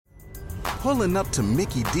Pulling up to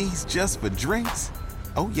Mickey D's just for drinks?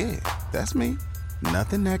 Oh yeah, that's me.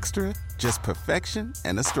 Nothing extra, just perfection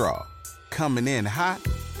and a straw. Coming in hot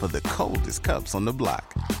for the coldest cups on the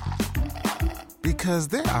block. Because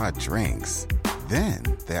there are drinks. Then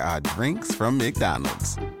there are drinks from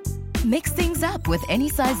McDonald's. Mix things up with any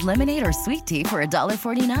size lemonade or sweet tea for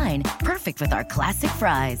 $1.49. Perfect with our classic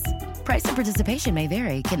fries. Price and participation may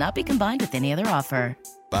vary. Cannot be combined with any other offer.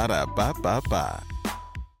 Ba-da-ba-ba-ba.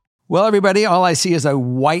 Well, everybody, all I see is a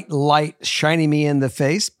white light shining me in the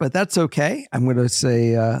face, but that's okay. I'm going to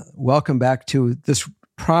say welcome back to this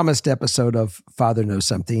promised episode of Father Knows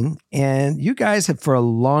Something. And you guys have for a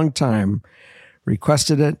long time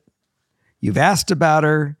requested it. You've asked about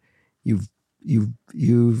her.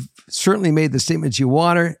 You've certainly made the statements you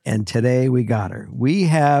want her. And today we got her. We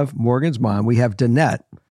have Morgan's mom. We have Dennette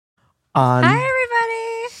on. Hi,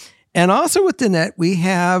 everybody. And also with Dennette, we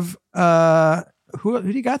have, who do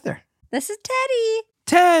you got there? This is Teddy.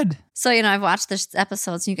 Ted. So, I've watched this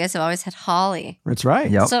episodes and you guys have always had Holly. That's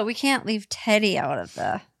right. Yep. So we can't leave Teddy out of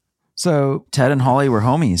the... So Ted and Holly were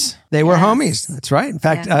homies. They were Yes. homies. That's right. In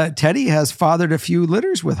fact, Teddy has fathered a few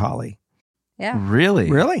litters with Holly. Yeah. Really?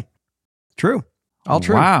 Really? True. All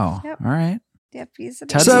true. Wow. Yep. All right. Yep, he's a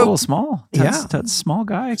Ted's So- a little small. Yeah. Ted's a small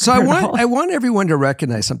guy. So compared to Holly. I want everyone to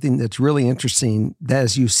recognize something that's really interesting. That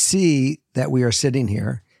as you see that we are sitting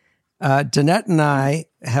here, Dennette and I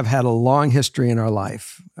have had a long history in our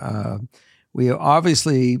life. We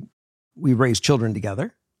raised children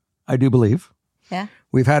together, I do believe. Yeah.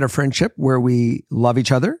 We've had a friendship where we love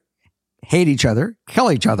each other, hate each other,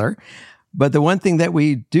 kill each other. But the one thing that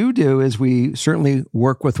we do is we certainly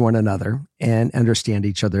work with one another and understand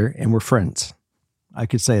each other, and we're friends. I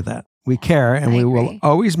could say that. We care, and I we will agree.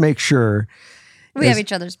 always make sure We have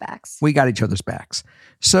each other's backs. we got each other's backs.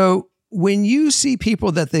 So when you see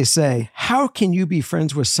people that they say, how can you be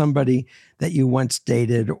friends with somebody that you once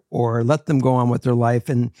dated, or let them go on with their life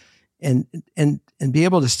and be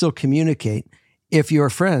able to still communicate? If you're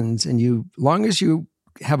friends and long as you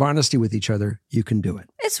have honesty with each other, you can do it.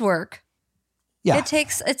 It's work. Yeah.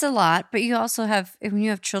 It's a lot, but you also have, when you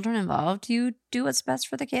have children involved, you do what's best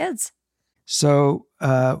for the kids. So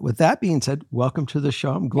with that being said, welcome to the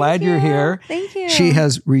show. I'm glad you're here. Thank you. She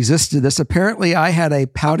has resisted this. Apparently I had a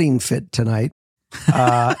pouting fit tonight.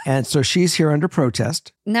 And so she's here under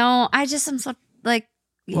protest. No, I just am so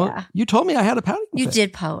yeah. Well, you told me I had a pouting You fit.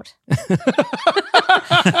 did pout. You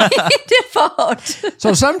did pout.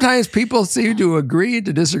 So sometimes people seem to agree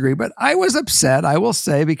to disagree, but I was upset, I will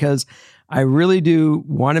say, because I really do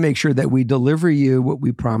want to make sure that we deliver you what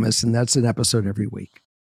we promise, and that's an episode every week.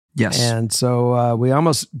 Yes. And so we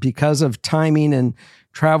almost, because of timing and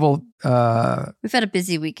travel, We've had a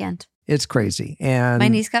busy weekend. it's crazy. And My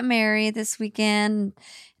niece got married this weekend,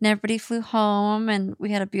 and everybody flew home, and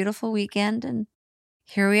we had a beautiful weekend, and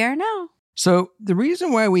here we are now. so the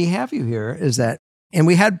reason why we have you here is that, and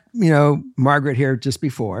we had, Margaret here just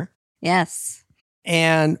before, Yes.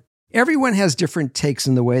 and everyone has different takes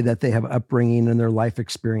in the way that they have upbringing and their life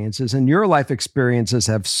experiences. And your life experiences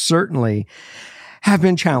have certainly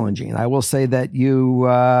been challenging. I will say that you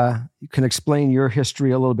can explain your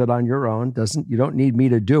history a little bit on your own. You don't need me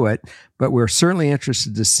to do it, but we're certainly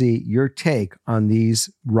interested to see your take on these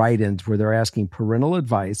write-ins where they're asking parental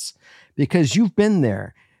advice, because you've been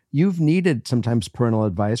there. You've needed sometimes parental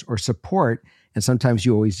advice or support, and sometimes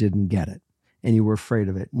you always didn't get it, and you were afraid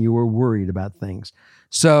of it, and you were worried about things.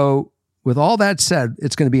 So with all that said,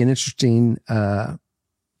 it's going to be an interesting,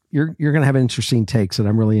 you're going to have interesting takes that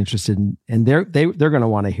I'm really interested in, and they're going to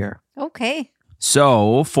want to hear. Okay.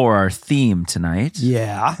 So for our theme tonight,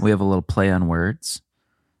 Yeah. we have a little play on words.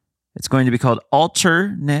 It's going to be called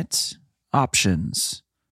alternate options.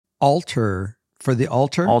 Altar for the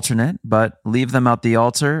altar. Alternate, but leave them at the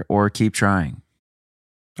altar or keep trying.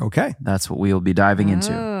 Okay. That's what we will be diving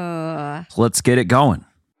into. Oh. So let's get it going.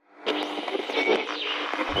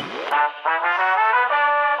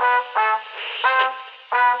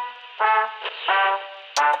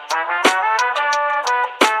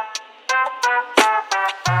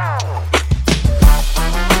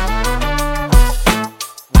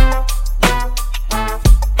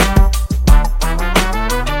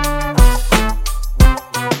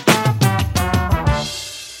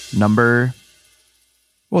 Number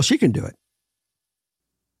Well, she can do it.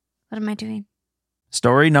 What am I doing?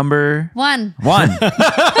 story number 1. 1. Like,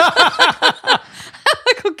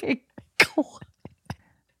 okay, go on.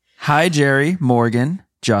 Hi, Jerry, Morgan,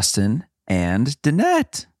 Justin, and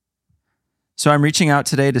Dennette. So I'm reaching out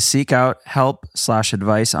today to seek out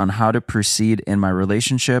help/advice on how to proceed in my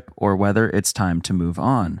relationship or whether it's time to move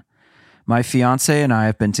on. My fiance and I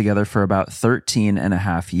have been together for about 13 and a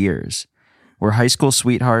half years. We're high school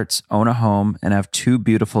sweethearts, own a home, and have 2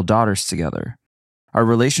 beautiful daughters together. Our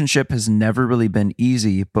relationship has never really been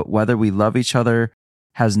easy, but whether we love each other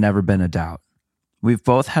has never been a doubt. We've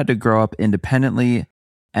both had to grow up independently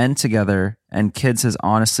and together, and kids has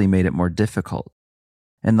honestly made it more difficult.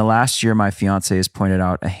 In the last year, my fiance has pointed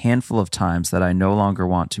out a handful of times that I no longer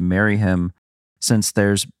want to marry him since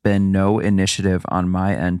there's been no initiative on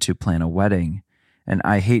my end to plan a wedding, and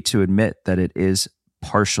I hate to admit that it is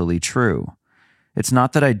partially true. It's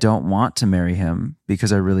not that I don't want to marry him,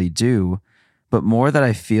 because I really do, but more that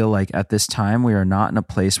I feel like at this time we are not in a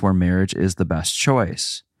place where marriage is the best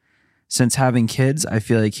choice. Since having kids, I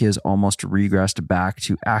feel like he has almost regressed back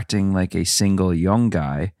to acting like a single young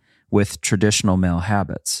guy with traditional male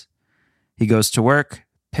habits. He goes to work,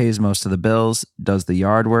 pays most of the bills, does the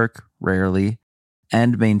yard work, rarely,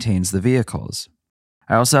 and maintains the vehicles.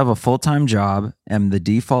 I also have a full-time job, am the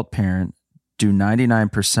default parent, do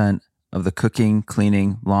 99% of the cooking,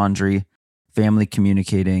 cleaning, laundry, family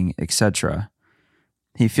communicating, etc.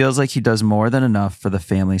 He feels like he does more than enough for the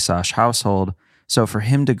family/household, so for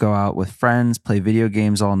him to go out with friends, play video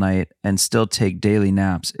games all night, and still take daily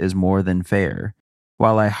naps is more than fair,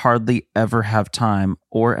 while I hardly ever have time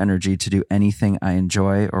or energy to do anything I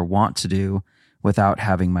enjoy or want to do without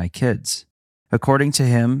having my kids. According to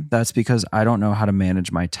him, that's because I don't know how to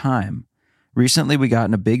manage my time. Recently, we got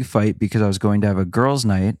in a big fight because I was going to have a girls'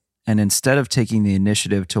 night, and instead of taking the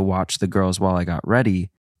initiative to watch the girls while I got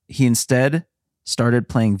ready, he instead started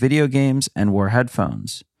playing video games and wore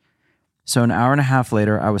headphones. So an hour and a half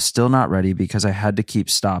later, I was still not ready because I had to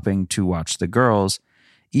keep stopping to watch the girls,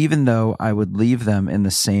 even though I would leave them in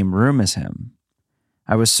the same room as him.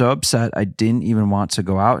 I was so upset I didn't even want to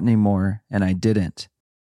go out anymore, and I didn't.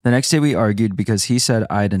 The next day we argued because he said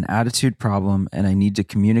I had an attitude problem and I need to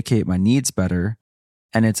communicate my needs better,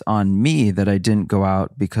 and it's on me that I didn't go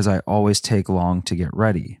out because I always take long to get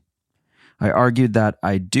ready. I argued that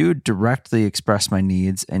I do directly express my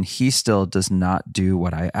needs and he still does not do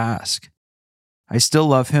what I ask. I still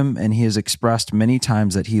love him, and he has expressed many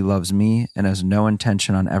times that he loves me and has no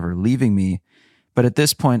intention on ever leaving me. But at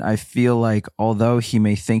this point, I feel like although he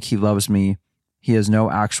may think he loves me, he has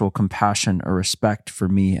no actual compassion or respect for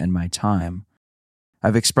me and my time.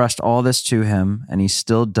 I've expressed all this to him, and he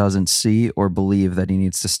still doesn't see or believe that he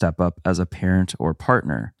needs to step up as a parent or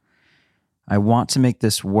partner. I want to make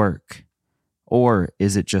this work, or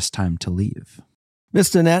is it just time to leave? Miss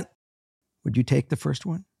Dennette, would you take the first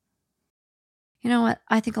one? You know what?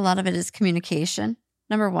 I think a lot of it is communication,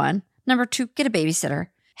 number 1. Number 2, get a babysitter.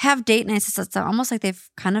 Have date nights. It's almost like they've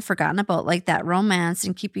kind of forgotten about like that romance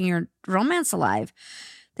and keeping your romance alive.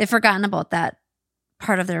 They've forgotten about that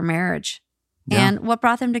part of their marriage. Yeah. And what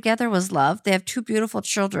brought them together was love. They have 2 beautiful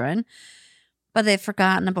children, but they've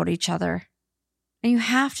forgotten about each other. And you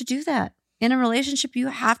have to do that. In a relationship, you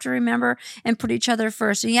have to remember and put each other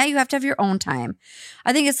first. And yeah, you have to have your own time.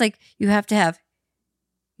 I think it's like you have to have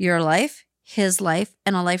your life, his life,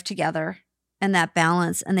 and a life together, and that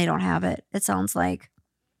balance, and they don't have it, it sounds like.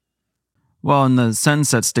 Well, and the sentence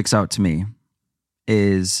that sticks out to me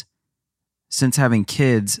is, since having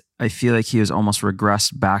kids, I feel like he has almost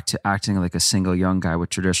regressed back to acting like a single young guy with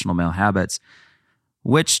traditional male habits,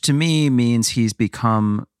 which to me means he's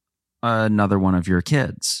become another one of your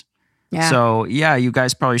kids. Yeah. So yeah, you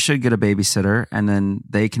guys probably should get a babysitter, and then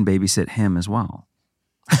they can babysit him as well.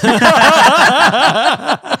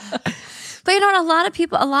 But you know, a lot of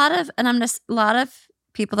people that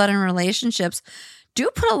are in relationships do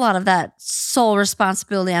put a lot of that sole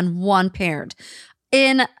responsibility on one parent.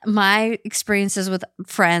 In my experiences with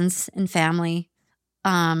friends and family,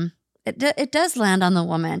 it does land on the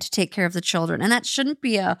woman to take care of the children, and that shouldn't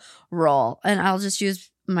be a role. And I'll just use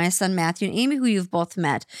my son Matthew and Amy, who you've both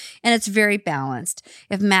met, and it's very balanced.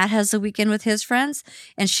 If Matt has the weekend with his friends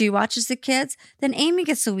and she watches the kids, then Amy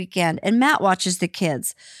gets the weekend and Matt watches the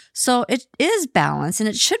kids. So it is balanced, and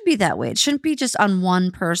it should be that way. It shouldn't be just on one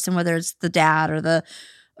person, whether it's the dad or the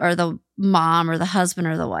mom or the husband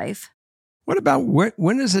or the wife. What about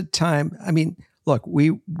when is it time? I mean, look,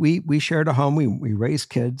 we shared a home, we raised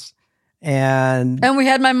kids, and we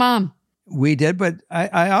had my mom. We did, but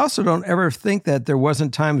I also don't ever think that there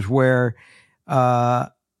wasn't times where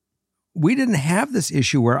we didn't have this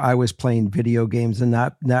issue where I was playing video games and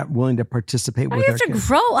not willing to participate with our kids. You have to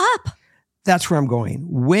grow up. That's where I'm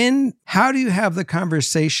going. How do you have the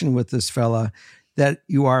conversation with this fella that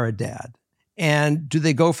you are a dad? And do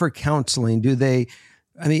they go for counseling? This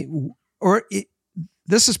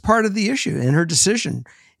is part of the issue in her decision.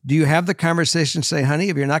 Do you have the conversation, say, honey,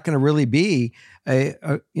 if you're not going to really be a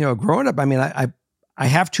grown up, I mean, I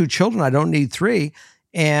have 2 children. I don't need 3.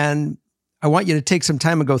 And I want you to take some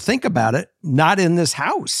time and go think about it, not in this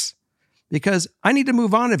house, because I need to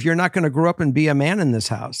move on if you're not going to grow up and be a man in this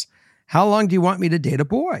house. How long do you want me to date a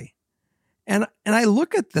boy? And I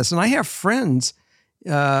look at this, and I have friends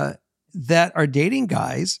that are dating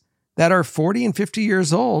guys that are 40 and 50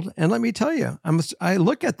 years old. And let me tell you, I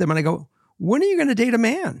look at them and I go, when are you going to date a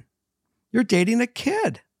man? You're dating a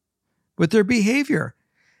kid with their behavior.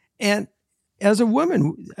 And as a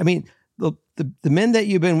woman, I mean, the men that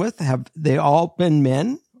you've been with, have they all been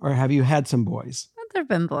men, or have you had some boys? There have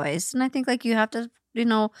been boys. And I think like you have to,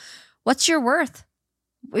 what's your worth?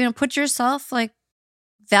 Put yourself, like,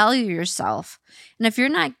 value yourself. And if you're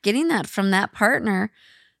not getting that from that partner,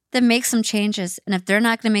 then make some changes. And if they're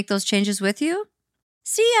not going to make those changes with you,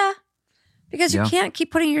 see ya. Because you can't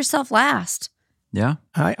keep putting yourself last. Yeah.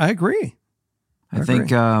 I agree. I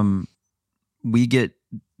think we get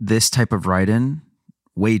this type of write-in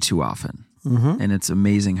way too often. Mm-hmm. And it's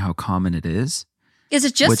amazing how common it is. Is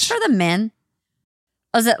it just for the men?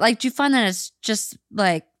 Is it like, do you find that it's just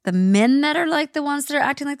like the men that are like the ones that are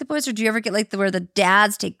acting like the boys? Or do you ever get like where the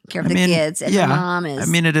dad's taking care of the kids and the mom is?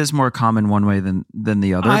 I mean, it is more common one way than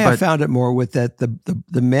the other. I have found it more with that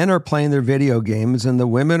the men are playing their video games and the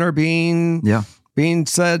women are being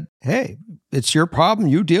said, hey, it's your problem.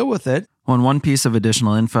 You deal with it. On one piece of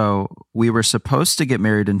additional info, we were supposed to get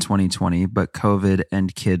married in 2020, but COVID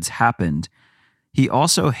and kids happened. He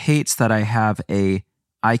also hates that I have a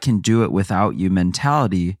I can do it without you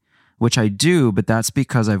mentality, which I do, but that's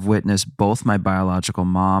because I've witnessed both my biological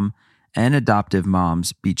mom and adoptive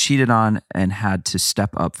moms be cheated on and had to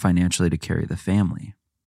step up financially to carry the family.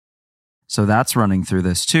 So that's running through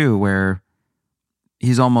this too, where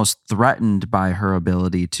he's almost threatened by her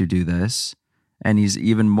ability to do this. And he's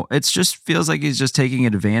even more, it just feels like he's just taking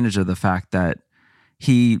advantage of the fact that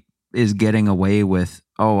he is getting away with,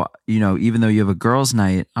 even though you have a girls'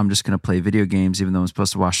 night, I'm just going to play video games, even though I'm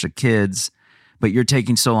supposed to watch the kids, but you're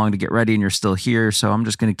taking so long to get ready and you're still here. So I'm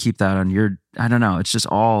just going to keep that on I don't know. It's just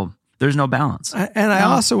there's no balance. And I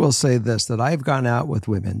also will say this, that I've gone out with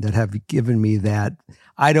women that have given me that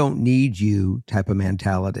I don't need you type of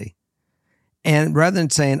mentality. And rather than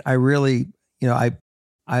saying, I really,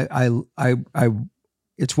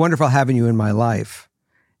 it's wonderful having you in my life,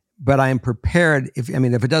 but I am prepared if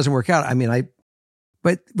it doesn't work out,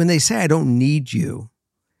 but when they say I don't need you,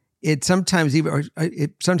 sometimes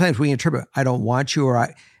we interpret, I don't want you,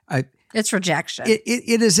 or it's rejection.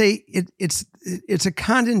 It's a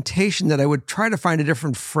connotation that I would try to find a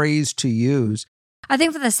different phrase to use. I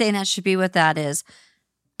think the saying that should be with that is,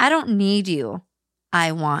 I don't need you,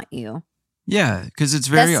 I want you. Yeah, because it's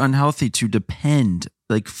very unhealthy to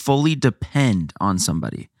fully depend on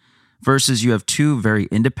somebody versus you have two very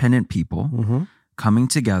independent people coming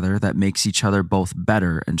together that makes each other both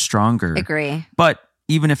better and stronger. Agree. But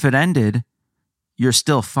even if it ended, you're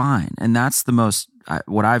still fine. And that's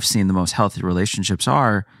what I've seen the most healthy relationships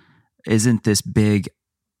isn't this big,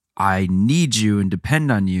 I need you and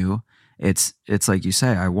depend on you. It's like you say,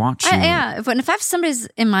 I want you. If I have somebody's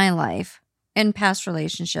in my life, in past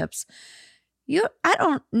relationships, I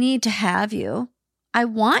don't need to have you. I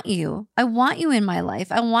want you. I want you in my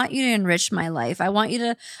life. I want you to enrich my life. I want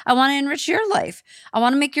to enrich your life. I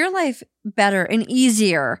want to make your life better and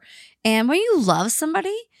easier. And when you love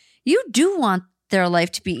somebody, you do want their life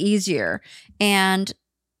to be easier. And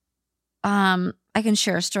I can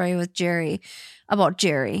share a story with about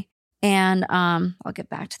Jerry. And I'll get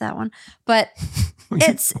back to that one. But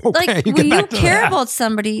it's like when you care about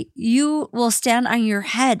somebody, you will stand on your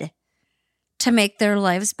head to make their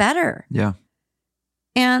lives better. Yeah.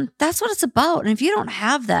 And that's what it's about. And if you don't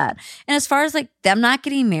have that, and as far as like them not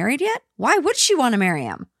getting married yet, why would she want to marry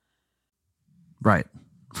him? Right.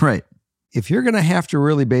 If you're going to have to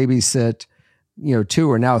really babysit,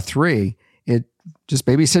 2 or now 3, just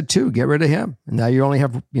babysit 2, get rid of him. And now you only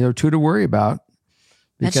have, 2 to worry about.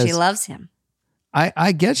 But she loves him.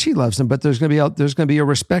 I get she loves him, but there's going to be a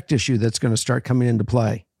respect issue that's going to start coming into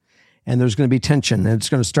play. And there's going to be tension, and it's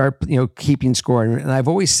going to start, keeping score. And I've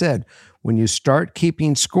always said, when you start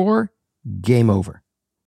keeping score, game over.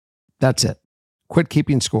 That's it. Quit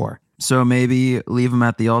keeping score. So maybe leave them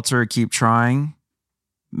at the altar, keep trying.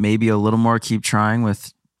 Maybe a little more, keep trying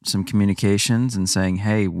with some communications and saying,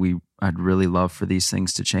 hey, I'd really love for these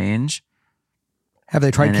things to change. Have they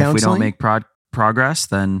tried counseling? If we don't make progress,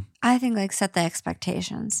 then... I think set the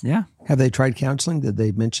expectations. Yeah. Have they tried counseling? Did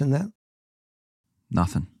they mention that?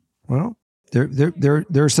 Nothing. Well, there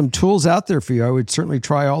are some tools out there for you. I would certainly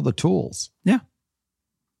try all the tools. Yeah.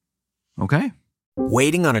 Okay.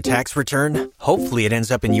 Waiting on a tax return? Hopefully it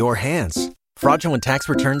ends up in your hands. Fraudulent tax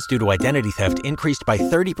returns due to identity theft increased by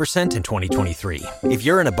 30% in 2023. If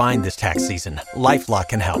you're in a bind this tax season, LifeLock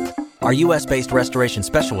can help. Our U.S.-based restoration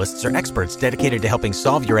specialists are experts dedicated to helping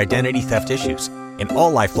solve your identity theft issues. And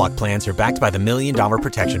all LifeLock plans are backed by the $1 Million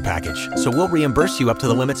Protection Package. So we'll reimburse you up to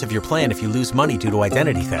the limits of your plan if you lose money due to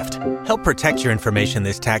identity theft. Help protect your information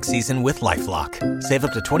this tax season with LifeLock. Save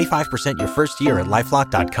up to 25% your first year at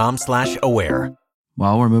LifeLock.com/aware.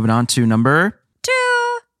 Well, we're moving on to number 2.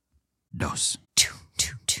 Dos. Two.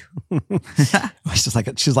 She's like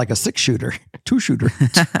a 6-shooter, 2-shooter.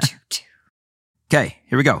 Okay,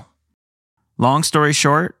 here we go. Long story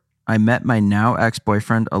short, I met my now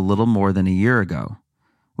ex-boyfriend a little more than a year ago.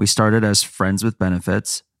 We started as friends with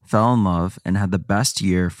benefits, fell in love, and had the best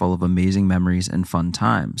year full of amazing memories and fun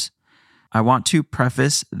times. I want to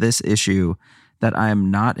preface this issue that I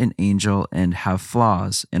am not an angel and have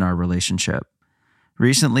flaws in our relationship.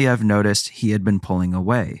 Recently, I've noticed he had been pulling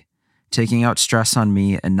away, taking out stress on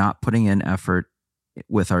me and not putting in effort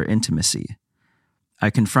with our intimacy. I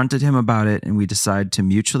confronted him about it and we decided to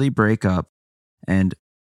mutually break up and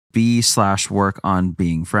work on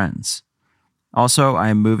being friends. Also, I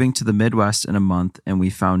am moving to the Midwest in a month and we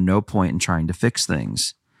found no point in trying to fix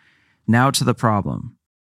things. Now to the problem.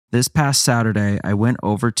 This past Saturday, I went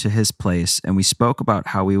over to his place and we spoke about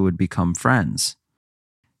how we would become friends.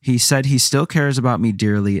 He said he still cares about me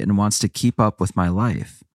dearly and wants to keep up with my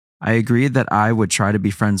life. I agreed that I would try to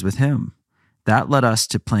be friends with him. That led us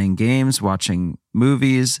to playing games, watching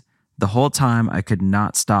movies. The whole time I could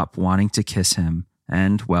not stop wanting to kiss him.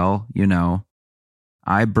 And, well,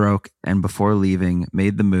 I broke and before leaving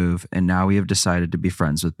made the move and now we have decided to be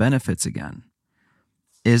friends with benefits again.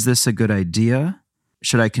 Is this a good idea?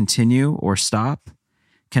 Should I continue or stop?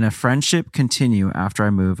 Can a friendship continue after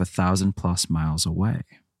I move 1,000+ miles away?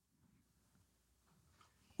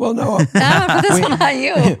 Well, no. I'm going to put this one on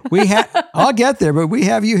you. I'll get there, but we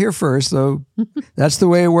have you here first. So that's the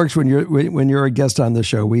way it works when you're a guest on the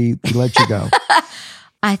show. We let you go.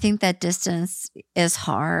 I think that distance is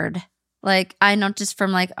hard. Like, I know just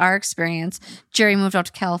from like our experience, Jerry moved out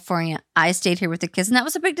to California. I stayed here with the kids, and that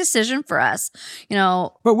was a big decision for us.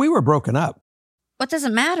 But we were broken up. What does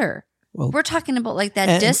it matter? Well, we're talking about like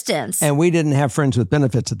that distance. And we didn't have friends with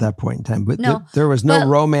benefits at that point in time. But there was no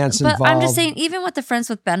romance involved. But I'm just saying, even with the friends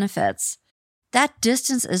with benefits, that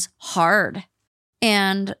distance is hard.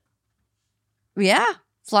 And yeah,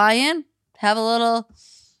 fly in, have a little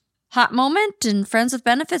hot moment and friends with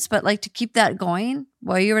benefits. But like to keep that going,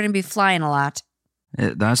 well, you're going to be flying a lot.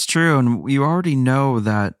 That's true. And you already know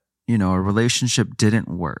that, a relationship didn't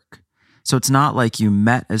work. So it's not like you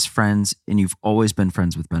met as friends and you've always been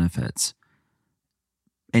friends with benefits.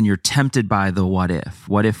 And you're tempted by the what if.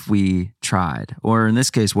 What if we tried? Or in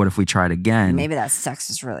this case, what if we tried again? Maybe that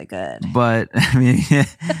sex is really good. But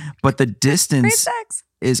but the distance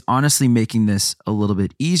is honestly making this a little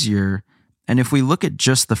bit easier. And if we look at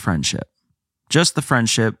just the friendship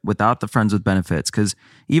without the friends with benefits, because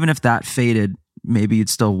even if that faded, maybe you'd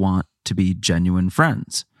still want to be genuine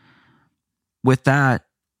friends. With that,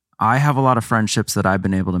 I have a lot of friendships that I've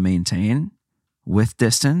been able to maintain with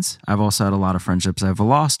distance. I've also had a lot of friendships I've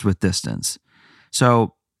lost with distance.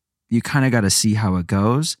 So you kind of got to see how it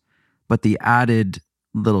goes. But the added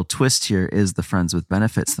little twist here is the friends with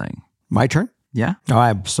benefits thing. My turn? Yeah. Oh,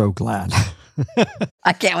 I'm so glad.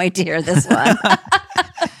 I can't wait to hear this one.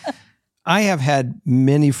 I have had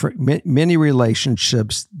many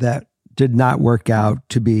relationships that did not work out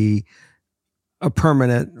to be a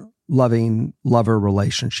permanent loving lover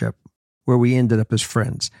relationship where we ended up as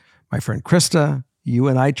friends. My friend Krista, you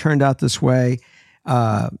and I turned out this way.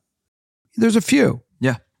 There's a few.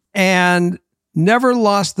 Yeah. And never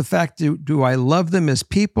lost the fact, do I love them as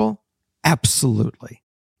people? Absolutely.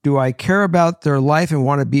 Do I care about their life and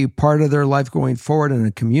want to be part of their life going forward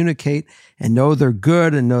and communicate and know they're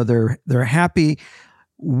good and know they're happy?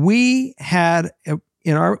 We had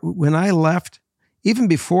when I left, even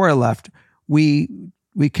before I left, we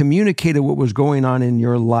communicated what was going on in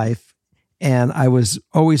your life, and I was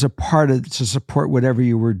always a part of to support whatever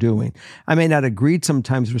you were doing. I may not agree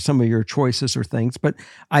sometimes with some of your choices or things, but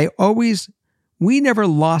we never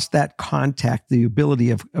lost that contact, the ability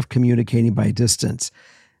of communicating by distance.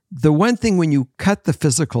 The one thing, when you cut the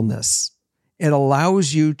physicalness, it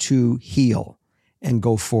allows you to heal and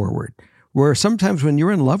go forward. Where sometimes when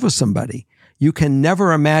you're in love with somebody, you can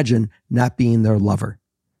never imagine not being their lover.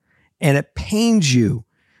 And it pains you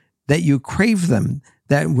that you crave them,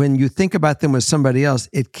 that when you think about them with somebody else,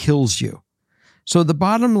 it kills you. So the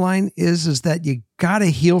bottom line is that you got to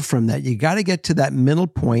heal from that. You got to get to that middle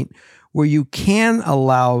point where you can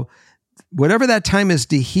allow whatever that time is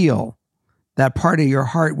to heal, that part of your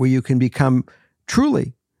heart where you can become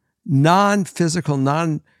truly non-physical,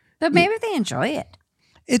 But maybe they enjoy it.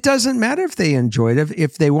 It doesn't matter if they enjoy it.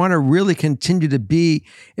 If they want to really continue to be,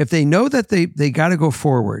 if they know that they got to go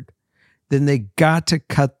forward, then they got to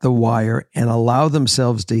cut the wire and allow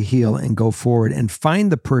themselves to heal and go forward and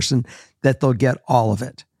find the person that they'll get all of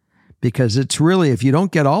it. Because it's really, if you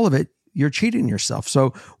don't get all of it, you're cheating yourself.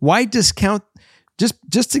 So why discount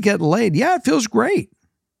just to get laid? Yeah, it feels great.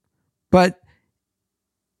 But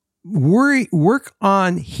work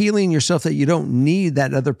on healing yourself that you don't need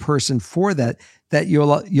that other person for that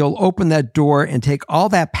you'll open that door and take all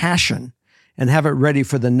that passion and have it ready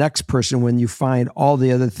for the next person when you find all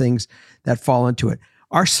the other things that fall into it.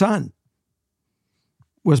 Our son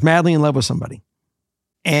was madly in love with somebody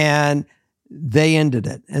and they ended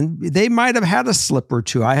it. And they might have had a slip or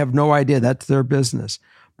two. I have no idea. That's their business.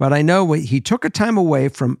 But I know he took a time away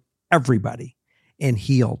from everybody and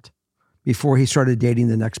healed before he started dating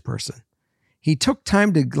the next person. He took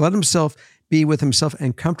time to let himself be with himself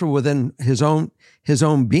and comfortable within his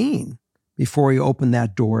own being before he opened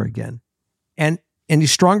that door again. And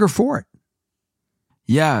he's stronger for it.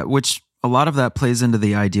 Yeah, which a lot of that plays into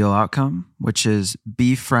the ideal outcome, which is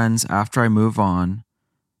be friends after I move on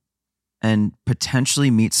and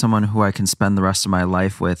potentially meet someone who I can spend the rest of my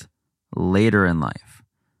life with later in life.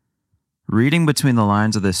 Reading between the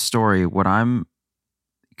lines of this story, what I'm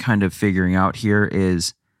kind of figuring out here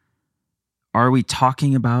is, are we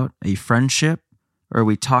talking about a friendship or are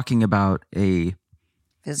we talking about a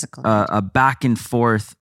Physical. A back and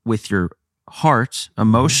forth with your heart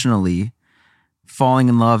emotionally, falling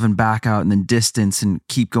in love and back out and then distance and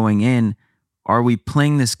keep going in? Are we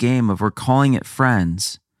playing this game of we're calling it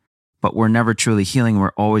friends, but we're never truly healing?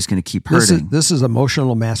 We're always going to keep hurting. This is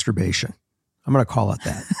emotional masturbation. I'm going to call it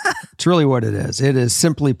that. It's really what it is. It is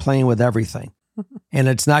simply playing with everything and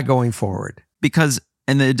it's not going forward. Because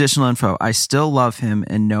in the additional info, I still love him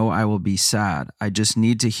and know I will be sad. I just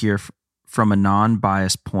need to hear from a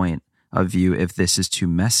non-biased point of view if this is too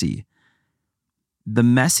messy. The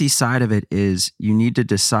messy side of it is you need to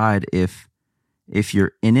decide if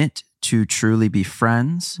you're in it to truly be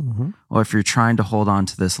friends or if you're trying to hold on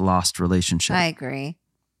to this lost relationship. I agree.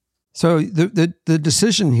 So the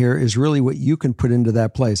decision here is really what you can put into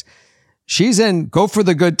that place. She's in, go for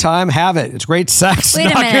the good time, have it. It's great sex. Wait a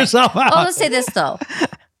knock minute. yourself out. Well, let's say this though.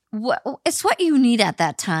 It's what you need at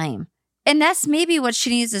that time. And that's maybe what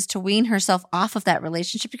she needs, is to wean herself off of that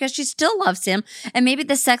relationship because she still loves him. And maybe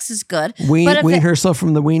the sex is good. Wean herself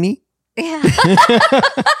from the weenie? Yeah.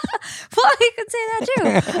 Well, you could say that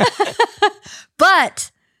too.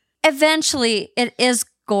 But eventually it's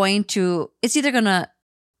either going to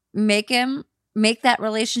make that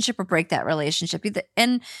relationship or break that relationship.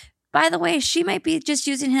 And by the way, she might be just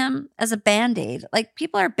using him as a Band-Aid. Like,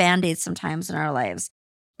 people are Band-Aids sometimes in our lives.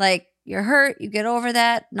 Like, you're hurt, you get over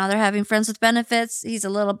that. Now they're having friends with benefits. He's a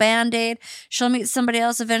little Band-Aid. She'll meet somebody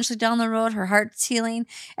else eventually down the road. Her heart's healing.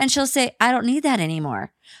 And she'll say, I don't need that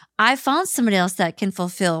anymore. I found somebody else that can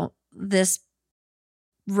fulfill this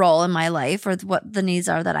role in my life or what the needs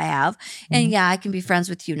are that I have. And yeah, I can be friends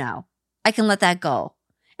with you now. I can let that go.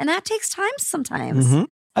 And that takes time sometimes. Mm-hmm.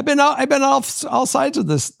 I've been all sides of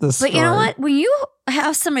this But story. you know what? When you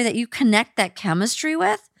have somebody that you connect that chemistry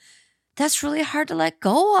with, that's really hard to let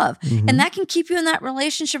go of. Mm-hmm. And that can keep you in that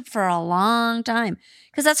relationship for a long time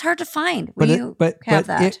because that's hard to find when you have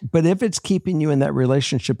that. But if it's keeping you in that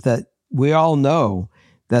relationship that we all know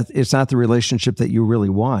that it's not the relationship that you really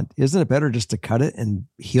want, isn't it better just to cut it and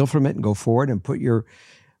heal from it and go forward and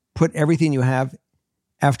put everything you have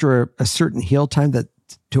after a certain heal time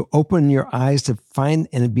to open your eyes to find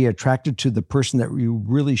and be attracted to the person that you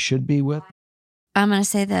really should be with? I'm going to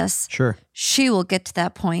say this. Sure. She will get to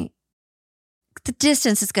that point. The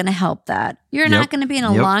distance is going to help that. You're not going to be in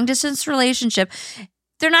a long distance relationship.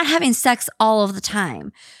 They're not having sex all of the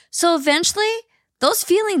time. So eventually those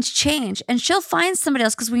feelings change and she'll find somebody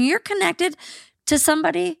else. Because when you're connected to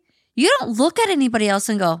somebody, you don't look at anybody else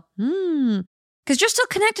and go, because you're still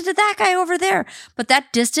connected to that guy over there. But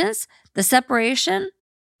that distance, the separation,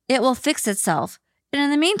 it will fix itself. And in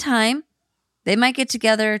the meantime, they might get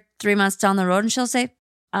together 3 months down the road and she'll say,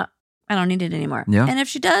 I don't need it anymore. Yeah. And if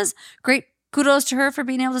she does, great. Kudos to her for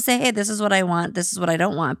being able to say, hey, this is what I want. This is what I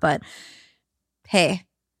don't want. But hey.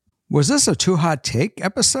 Was this a Too Hot Take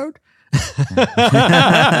episode? What's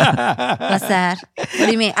that? What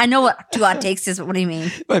do you mean? I know what Too Hot Takes is, but what do you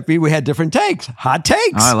mean? But we had different takes. Hot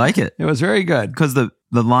takes. Oh, I like it. It was very good. Because the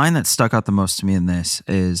line that stuck out the most to me in this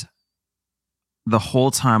is the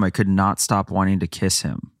whole time I could not stop wanting to kiss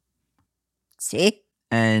him. See?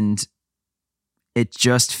 And it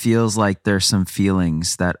just feels like there's some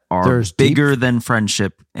feelings that are There's bigger than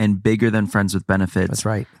friendship and bigger than friends with benefits. That's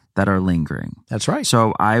right. That are lingering. That's right.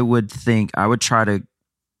 So I would try to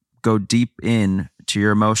go deep in to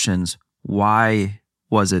your emotions. Why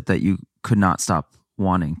was it that you could not stop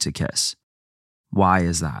wanting to kiss? Why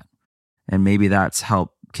is that? And maybe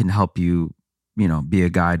can help you, be a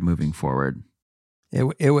guide moving forward.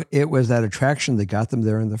 It was that attraction that got them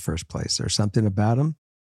there in the first place. There's something about him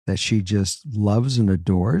that she just loves and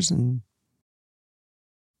adores. And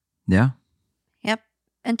yeah. Yep.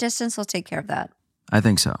 And distance will take care of that. I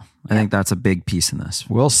think so. I think that's a big piece in this.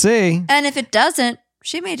 We'll see. And if it doesn't,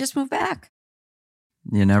 she may just move back.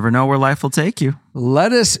 You never know where life will take you.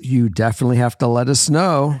 You definitely have to let us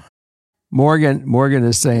know. Morgan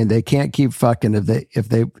is saying they can't keep fucking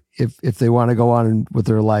if they want to go on with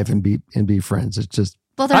their life and be friends. It's just,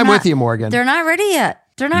 I'm with you, Morgan. They're not ready yet.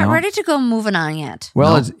 They're not ready to go moving on yet.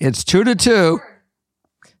 Well, it's 2-2.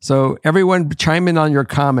 So everyone chime in on your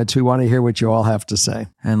comments. We want to hear what you all have to say.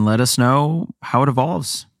 And let us know how it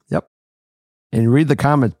evolves. Yep. And read the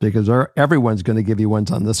comments because everyone's going to give you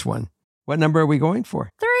ones on this one. What number are we going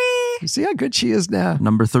for? 3. You see how good she is now?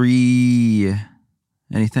 Number 3.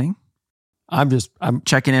 Anything? I'm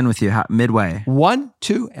checking in with you midway. 1,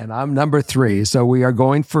 2, and I'm number 3. So we are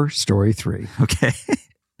going for story 3. Okay.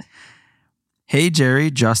 Hey, Jerry,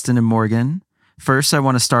 Justin, and Morgan. First, I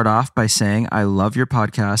want to start off by saying I love your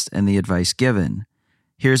podcast and the advice given.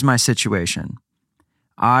 Here's my situation.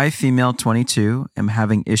 I, female 22, am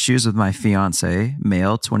having issues with my fiance,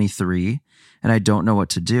 male 23, and I don't know what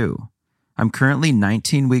to do. I'm currently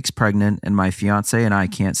 19 weeks pregnant, and my fiance and I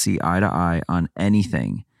can't see eye to eye on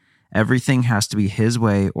anything. Everything has to be his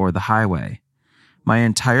way or the highway. My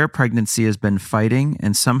entire pregnancy has been fighting,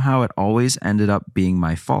 and somehow it always ended up being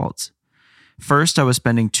my fault. First, I was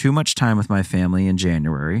spending too much time with my family in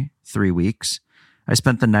January, 3 weeks. I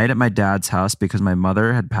spent the night at my dad's house because my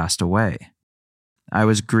mother had passed away. I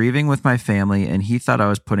was grieving with my family, and he thought I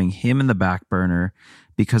was putting him in the back burner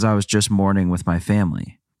because I was just mourning with my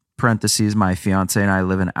family. Parentheses, my fiance and I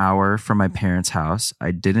live an hour from my parents' house.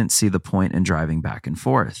 I didn't see the point in driving back and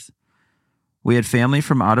forth. We had family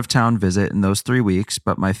from out of town visit in those 3 weeks,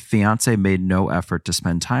 but my fiance made no effort to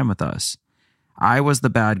spend time with us. I was the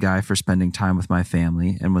bad guy for spending time with my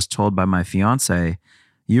family and was told by my fiance,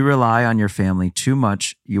 "You rely on your family too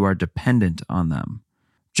much. You are dependent on them."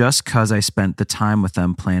 Just because I spent the time with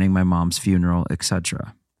them planning my mom's funeral,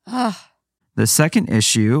 etc. The second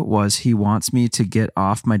issue was he wants me to get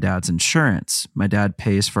off my dad's insurance. My dad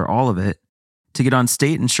pays for all of it. To get on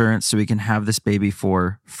state insurance so we can have this baby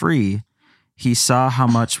for free. He saw how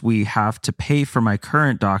much we have to pay for my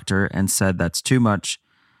current doctor and said that's too much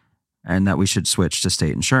and that we should switch to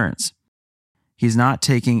state insurance. He's not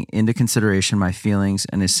taking into consideration my feelings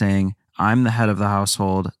and is saying, I'm the head of the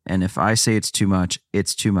household, and if I say it's too much,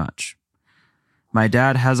 it's too much. My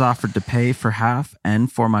dad has offered to pay for half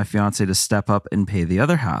and for my fiance to step up and pay the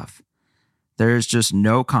other half. There is just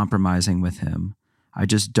no compromising with him. I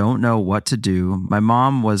just don't know what to do. My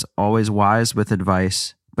mom was always wise with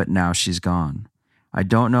advice, but now she's gone. I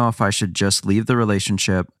don't know if I should just leave the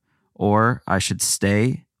relationship or I should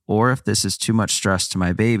stay, or if this is too much stress to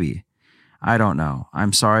my baby. I don't know.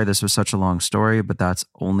 I'm sorry this was such a long story, but that's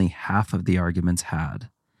only half of the arguments had.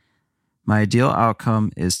 My ideal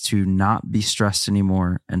outcome is to not be stressed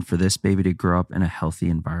anymore and for this baby to grow up in a healthy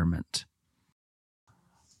environment.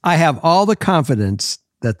 I have all the confidence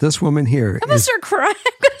that this woman here I'm going to start crying.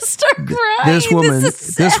 This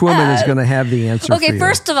woman is going to have the answer. Okay,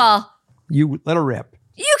 first of all, you let her rip.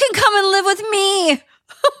 You can come and live with me.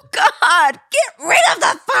 Oh, God, get rid of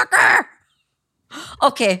the fucker.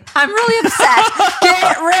 Okay, I'm really upset.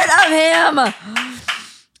 Get rid of him.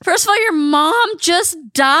 First of all, your mom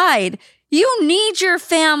just died. You need your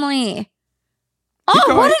family. What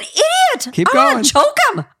an idiot. Keep going. I going. Want to choke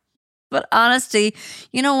him. But honestly,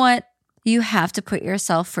 you know what? You have to put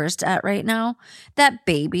yourself first at right now. That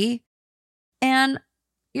baby and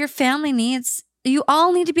your family needs, you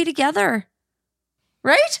all need to be together.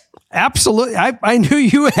 Right? Absolutely. I knew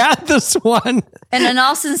you had this one. And in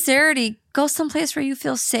all sincerity, go someplace where you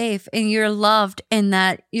feel safe and you're loved and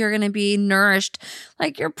that you're going to be nourished.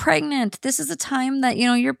 Like you're pregnant. This is a time that,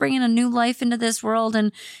 you're bringing a new life into this world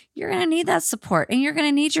and you're going to need that support and you're going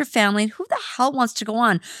to need your family. Who the hell wants to go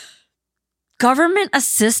on government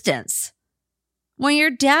assistance when your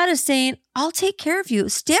dad is saying, I'll take care of you?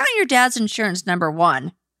 Stay on your dad's insurance, number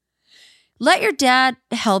one. Let your dad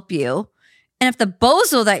help you. And if the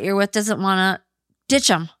bozo that you're with doesn't want to,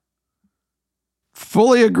 ditch him.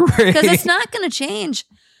 Fully agree. Because it's not going to change.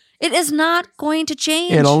 It is not going to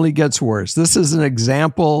change. It only gets worse. This is an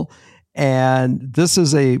example. And this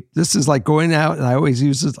is like going out, and I always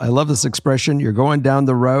use this. I love this expression. You're going down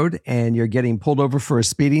the road and you're getting pulled over for a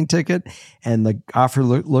speeding ticket, and the officer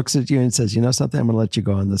looks at you and says, "You know something? I'm going to let you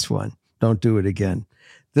go on this one. Don't do it again."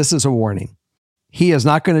 This is a warning. He is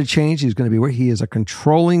not going to change. He's going to be where he is a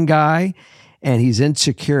controlling guy, and he's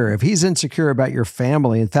insecure. If he's insecure about your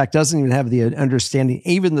family, in fact, doesn't even have the understanding,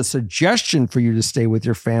 even the suggestion for you to stay with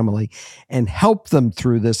your family and help them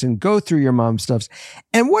through this and go through your mom's stuff.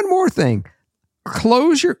 And one more thing,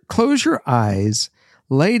 close your eyes,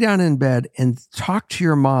 lay down in bed and talk to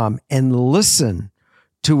your mom and listen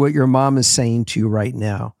to what your mom is saying to you right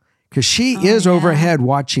now. Because she is overhead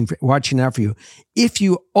watching out for you. If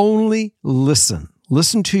you only listen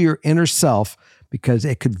to your inner self, because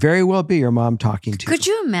it could very well be your mom talking to you. Could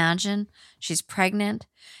you imagine? She's pregnant.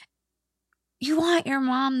 You want your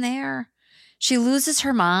mom there. She loses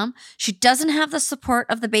her mom. She doesn't have the support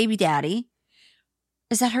of the baby daddy.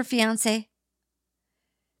 Is that her fiance?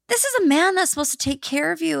 This is a man that's supposed to take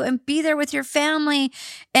care of you and be there with your family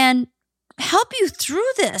and help you through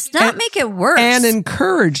this, not make it worse. And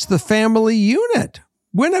encourage the family unit.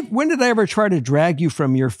 When did I ever try to drag you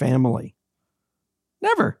from your family?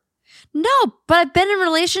 Never. No, but I've been in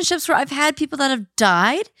relationships where I've had people that have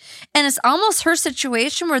died, and it's almost her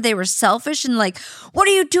situation where they were selfish and like, what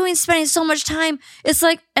are you doing spending so much time? It's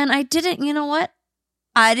like, and I didn't, you know what?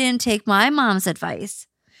 I didn't take my mom's advice,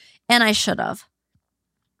 and I should have.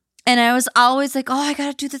 And I was always like, oh, I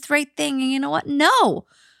got to do the right thing. And you know what? No.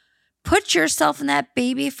 Put yourself in that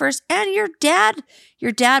baby first, and your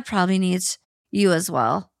dad probably needs you as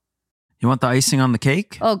well. You want the icing on the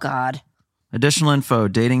cake? Oh, God. Additional info,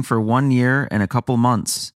 dating for 1 year and a couple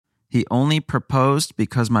months. He only proposed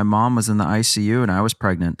because my mom was in the ICU and I was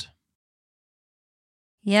pregnant.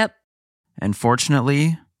 Yep. And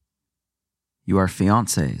fortunately, you are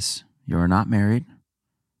fiancés. You are not married.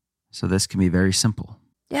 So this can be very simple.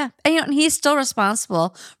 Yeah. And you know, he's still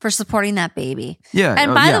responsible for supporting that baby. Yeah.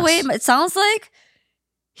 And by the way, it sounds like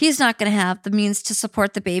he's not going to have the means to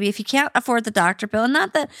support the baby if he can't afford the doctor bill. And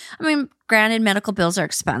not that, I mean, granted, medical bills are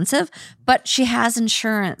expensive, but she has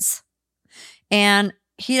insurance. And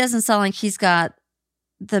he doesn't sound like he's got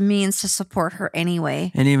the means to support her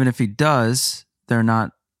anyway. And even if he does, they're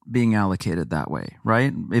not being allocated that way,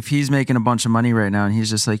 right? If he's making a bunch of money right now and he's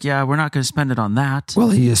just like, yeah, we're not going to spend it on that. Well,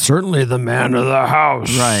 he is certainly the man of the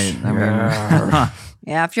house. Right. I mean,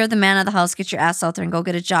 yeah, if you're the man of the house, get your ass out there and go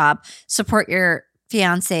get a job. Support your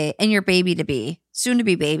fiance and your baby to be, soon to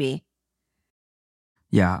be baby.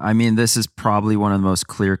 Yeah, I mean, this is probably one of the most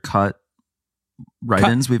clear-cut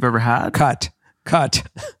write-ins we've ever had. Cut.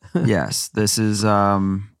 Yes, this is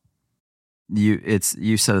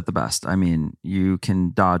you said it the best. I mean, you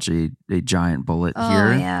can dodge a giant bullet here.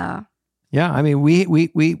 Oh, yeah. Yeah, I mean,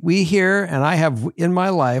 we hear, and I have in my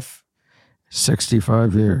life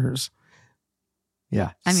 65 years.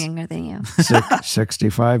 Yeah. I'm younger than you.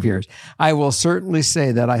 65 years. I will certainly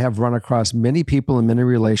say that I have run across many people in many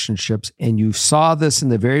relationships, and you saw this in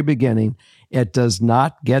the very beginning. It does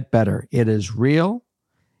not get better. It is real.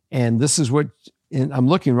 And this is what, and I'm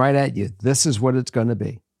looking right at you. This is what it's going to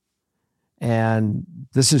be. And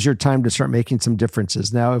this is your time to start making some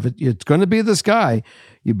differences. Now, if it's going to be this guy,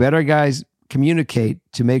 you better, guys, communicate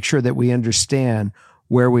to make sure that we understand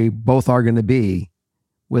where we both are going to be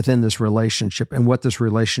within this relationship and what this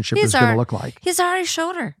relationship is going to look like. He's already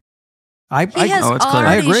showed her. I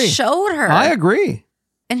already showed her. I agree.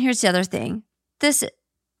 And here's the other thing. Let's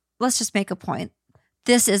just make a point.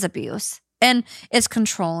 This is abuse. And it's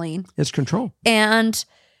controlling. It's control. And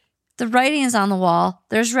the writing is on the wall.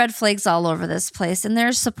 There's red flags all over this place. And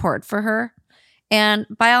there's support for her. And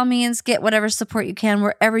by all means, get whatever support you can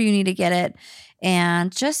wherever you need to get it.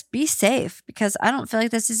 And just be safe, because I don't feel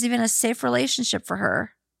like this is even a safe relationship for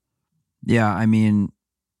her. Yeah, I mean,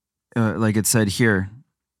 like it said here,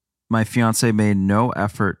 my fiance made no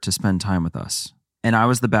effort to spend time with us. And I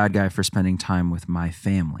was the bad guy for spending time with my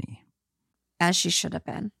family. As she should have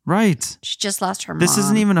been. Right. She just lost her mom. This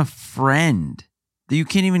isn't even a friend. You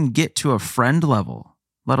can't even get to a friend level,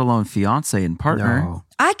 let alone fiance and partner. No.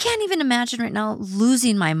 I can't even imagine right now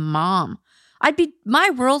losing my mom.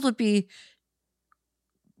 My world would be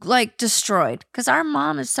like destroyed, because our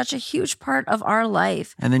mom is such a huge part of our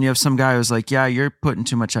life. And then you have some guy who's like, yeah, you're putting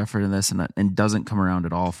too much effort in this, and doesn't come around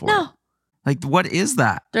at all for it. Like, what is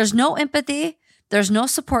that? There's no empathy. There's no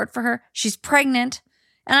support for her. She's pregnant,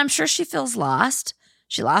 and I'm sure she feels lost.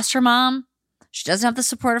 She lost her mom. She doesn't have the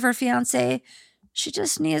support of her fiance. She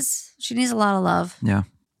needs a lot of love. Yeah.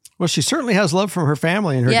 Well, she certainly has love from her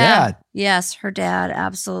family and her dad. Yes, her dad.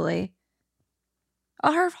 Absolutely.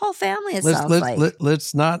 Her whole family, it sounds like.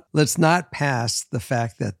 Let's not pass the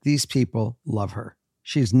fact that these people love her.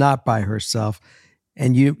 She's not by herself,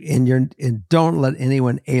 and don't let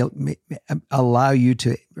anyone allow you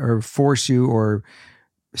to, or force you, or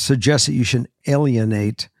suggest that you should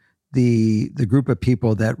alienate the group of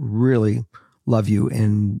people that really love you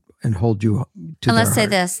and hold you to and their let's say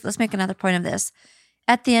heart. this. Let's make another point of this.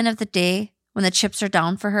 At the end of the day, when the chips are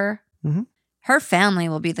down for her, her family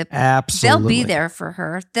will be Absolutely. They'll be there for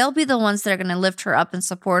her. They'll be the ones that are going to lift her up and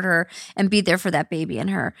support her and be there for that baby and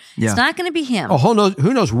her. Yeah. It's not going to be him. Oh,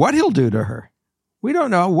 who knows what he'll do to her? We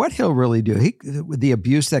don't know what he'll really do. The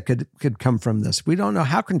abuse that could come from this. We don't know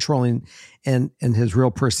how controlling and his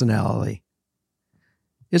real personality.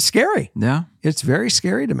 It's scary. Yeah. It's very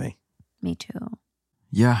scary to me. Me too.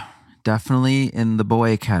 Yeah. Definitely in the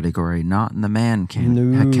boy category, not in the man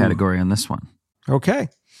category on this one. Okay.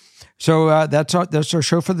 So that's our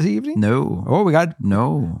show for the evening? No. Oh, we got...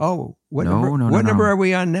 No. Oh, what No, number are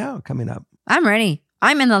we on now coming up? I'm ready.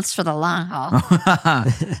 I'm in this for the long haul.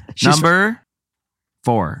 Number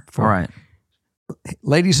 4. All right.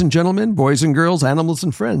 Ladies and gentlemen, boys and girls, animals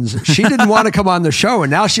and friends. She didn't want to come on the show, and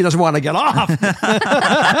now she doesn't want to get off. Well,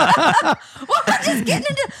 I'm just getting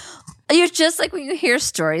into... You're just like when you hear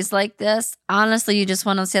stories like this, honestly, you just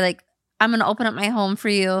want to say like, I'm going to open up my home for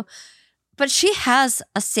you. But she has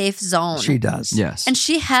a safe zone. She does. Yes. And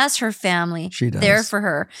she has her family there for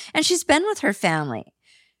her. And she's been with her family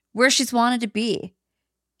where she's wanted to be.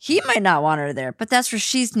 He might not want her there, but that's where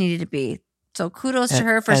she's needed to be. So kudos to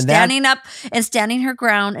her for standing up and standing her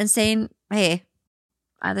ground and saying, hey,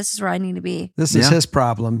 this is where I need to be. This is his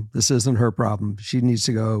problem. This isn't her problem. She needs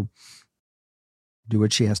to go do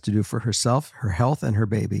what she has to do for herself, her health, and her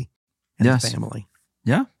baby and the family.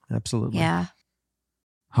 Yeah. Absolutely. Yeah.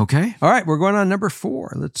 Okay. All right. We're going on number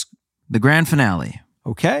 4. The grand finale.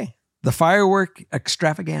 Okay. The firework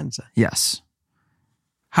extravaganza. Yes.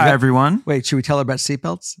 Hi, everyone. Wait, should we tell her about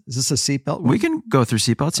seatbelts? Is this a seatbelt one? We can go through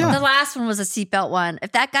seatbelts, yeah. The last one was a seatbelt one.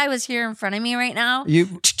 If that guy was here in front of me right now. Well,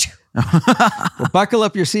 buckle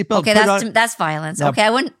up your seatbelt. Okay, that's violence. Okay, I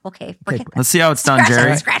wouldn't. Okay. Let's see how it's done,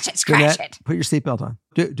 Jerry. Scratch it. Dennette, put your seatbelt on.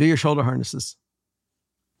 Do your shoulder harnesses.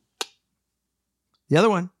 The other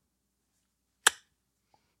one.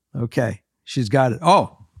 Okay, she's got it.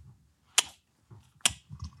 Oh.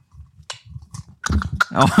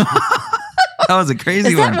 That was a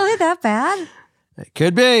crazy one. one. Is that really that bad? It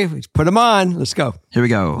could be. Put them on. Let's go. Here we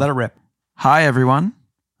go. Let it rip. Hi, everyone.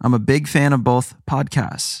 I'm a big fan of both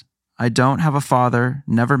podcasts. I don't have a father,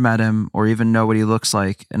 never met him, or even know what he looks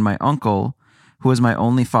like, and my uncle, who was my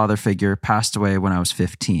only father figure, passed away when I was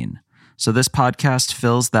 15. So this podcast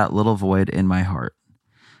fills that little void in my heart.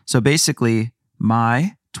 So basically,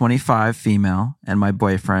 my 25 female and my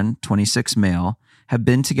boyfriend, 26 male, have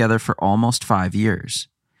been together for almost 5 years.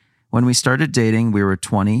 When we started dating, we were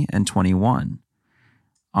 20 and 21.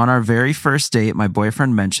 On our very first date, my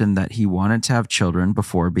boyfriend mentioned that he wanted to have children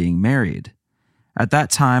before being married. At that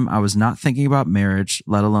time, I was not thinking about marriage,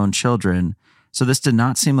 let alone children, so this did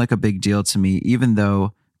not seem like a big deal to me, even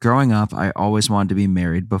though growing up, I always wanted to be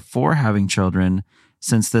married before having children,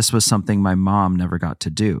 since this was something my mom never got to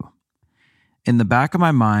do. In the back of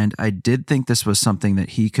my mind, I did think this was something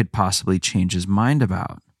that he could possibly change his mind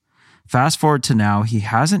about. Fast forward to now, he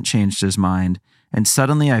hasn't changed his mind, and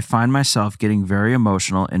suddenly I find myself getting very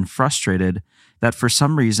emotional and frustrated that for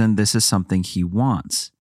some reason this is something he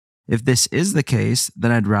wants. If this is the case,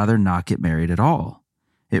 then I'd rather not get married at all.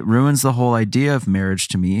 It ruins the whole idea of marriage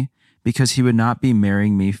to me because he would not be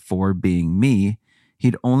marrying me for being me.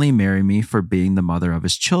 He'd only marry me for being the mother of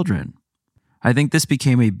his children. I think this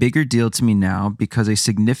became a bigger deal to me now because a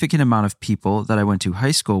significant amount of people that I went to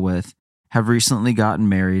high school with have recently gotten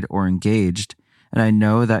married or engaged, and I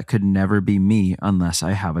know that could never be me unless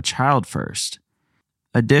I have a child first.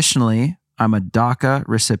 Additionally, I'm a DACA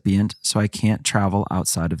recipient, so I can't travel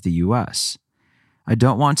outside of the US. I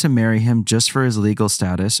don't want to marry him just for his legal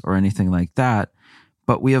status or anything like that,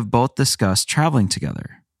 but we have both discussed traveling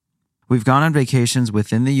together. We've gone on vacations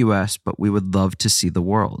within the US, but we would love to see the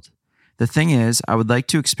world. The thing is, I would like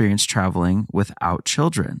to experience traveling without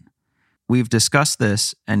children. We've discussed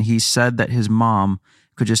this, and he said that his mom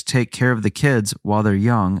could just take care of the kids while they're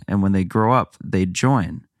young, and when they grow up, they'd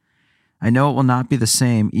join. I know it will not be the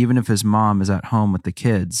same even if his mom is at home with the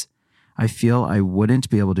kids. I feel I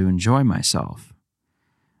wouldn't be able to enjoy myself.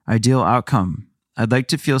 Ideal outcome. I'd like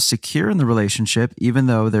to feel secure in the relationship even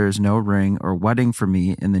though there is no ring or wedding for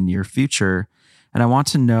me in the near future, and I want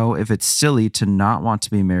to know if it's silly to not want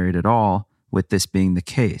to be married at all with this being the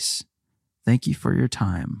case. Thank you for your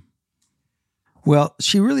time. Well,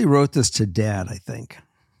 she really wrote this to Dad, I think.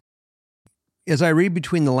 as I read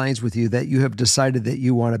between the lines with you, that you have decided that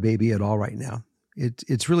you want a baby at all right now.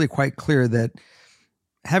 It's really quite clear that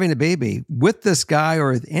having a baby with this guy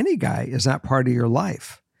or with any guy is not part of your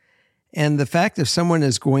life. And the fact that someone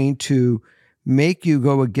is going to make you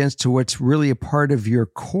go against to what's really a part of your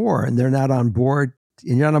core and they're not on board,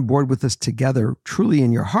 and you're not on board with this together truly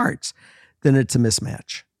in your hearts, then it's a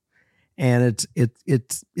mismatch. And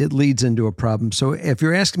it leads into a problem. So if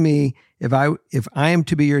you're asking me if I am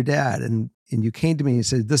to be your dad and you came to me and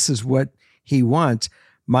said, this is what he wants,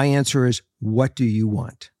 my answer is, what do you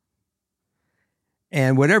want?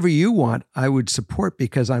 And whatever you want, I would support,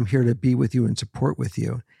 because I'm here to be with you and support with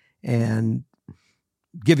you and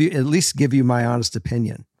at least give you my honest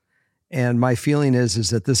opinion. And my feeling is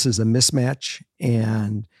that this is a mismatch,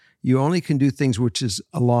 and you only can do things which is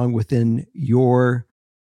along within your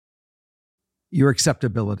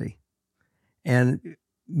acceptability. And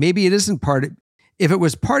maybe it isn't if it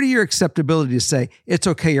was part of your acceptability to say, it's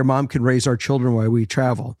okay, your mom can raise our children while we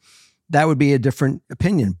travel, that would be a different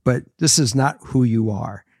opinion. But this is not who you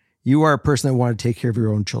are. You are a person that wants to take care of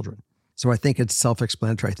your own children. So I think it's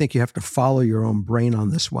self-explanatory. I think you have to follow your own brain on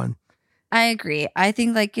this one. I agree. I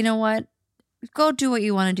think, like, you know what? Go do what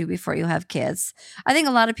you want to do before you have kids. I think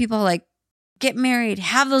a lot of people like get married,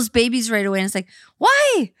 have those babies right away. And it's like,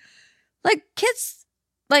 why? Like, kids,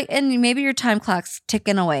 like, and maybe your time clock's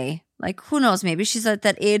ticking away. Like, who knows? Maybe she's at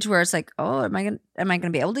that age where it's like, oh, am I gonna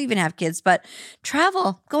be able to even have kids? But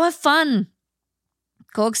travel, go have fun,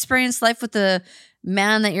 go experience life with the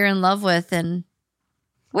man that you're in love with, and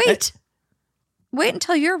wait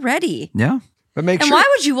until you're ready. Yeah, but make and sure. Why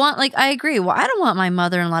would you want? Like, I agree. Well, I don't want my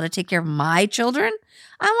mother-in-law to take care of my children.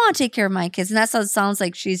 I want to take care of my kids, and that's what it sounds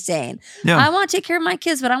like she's saying. Yeah. I want to take care of my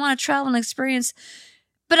kids, but I want to travel and experience.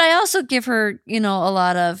 But I also give her, a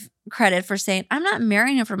lot of credit for saying, I'm not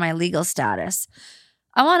marrying him for my legal status.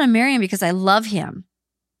 I want to marry him because I love him.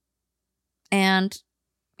 And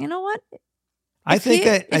you know what? If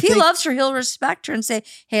he loves her, he'll respect her and say,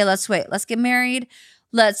 hey, let's wait. Let's get married.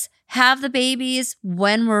 Let's have the babies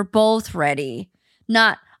when we're both ready.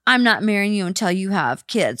 Not, I'm not marrying you until you have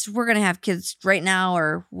kids. We're going to have kids right now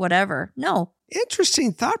or whatever. No.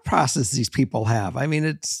 Interesting thought process these people have. I mean,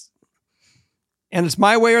 it's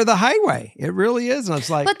my way or the highway. It really is. And it's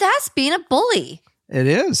like, but that's being a bully. It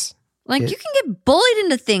is. Like, you can get bullied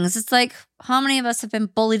into things. It's like, how many of us have been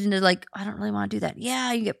bullied into, like, I don't really want to do that.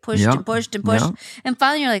 Yeah, you get pushed and pushed and pushed. Yep. And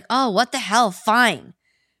finally you're like, oh, what the hell? Fine.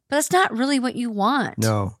 But that's not really what you want.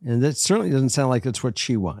 No. And that certainly doesn't sound like it's what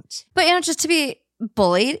she wants. But, just to be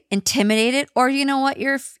bullied, intimidated, or you know what?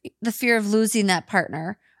 You're the fear of losing that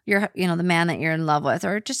partner. You're, the man that you're in love with,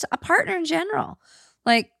 or just a partner in general.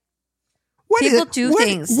 Like, people do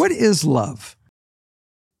things. What is love?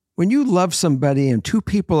 When you love somebody and two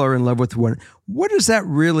people are in love with one, what does that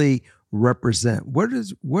really represent? What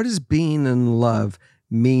does being in love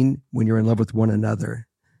mean when you're in love with one another?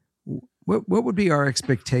 What would be our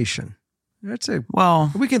expectation? We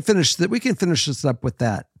can finish this up with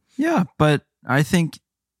that. Yeah, but I think,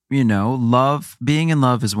 being in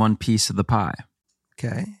love is one piece of the pie.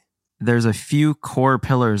 Okay. There's a few core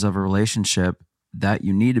pillars of a relationship that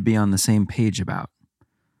you need to be on the same page about.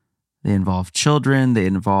 They involve children. They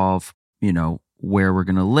involve, where we're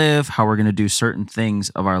going to live, how we're going to do certain things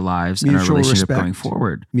of our lives and our relationship going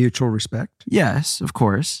forward. Mutual respect. Yes, of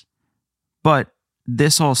course. But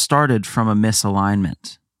this all started from a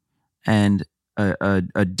misalignment and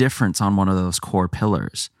a difference on one of those core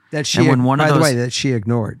pillars. That she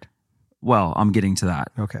ignored. Well, I'm getting to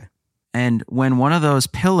that. Okay. And when one of those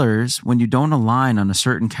pillars, when you don't align on a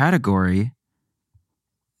certain category,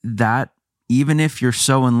 that even if you're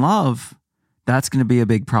so in love, that's going to be a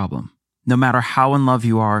big problem. No matter how in love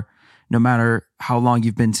you are, no matter how long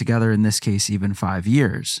you've been together, in this case, even 5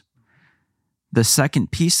 years. The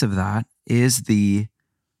second piece of that is the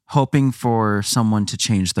hoping for someone to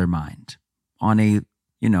change their mind on a,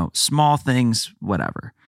 small things,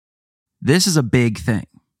 whatever. This is a big thing.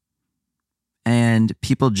 And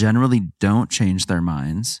people generally don't change their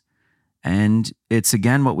minds. And it's,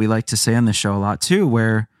 again, what we like to say on the show a lot too,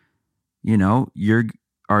 where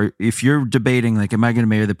if you're debating, like, am I going to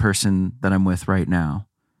marry the person that I'm with right now?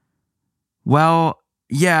 Well,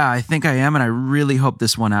 yeah, I think I am. And I really hope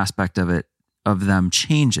this one aspect of them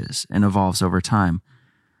changes and evolves over time.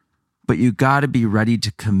 But you got to be ready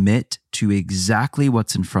to commit to exactly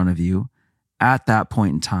what's in front of you at that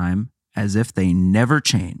point in time, as if they never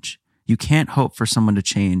change. You can't hope for someone to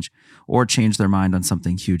change or change their mind on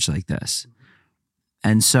something huge like this.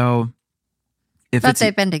 And so, but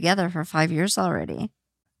they've been together for 5 years already.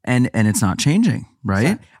 And it's not changing,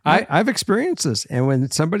 right? I've experienced this. And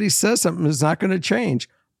when somebody says something is not going to change,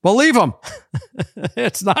 Believe them.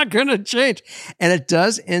 It's not going to change. And it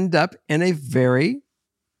does end up in a very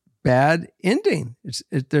bad ending.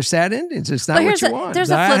 They're sad endings. It's not what you want. There's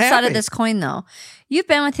a flip side of this coin, though. You've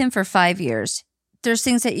been with him for 5 years. There's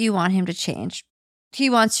things that you want him to change. He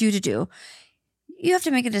wants you to do. You have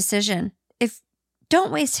to make a decision.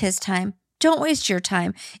 Don't waste his time. Don't waste your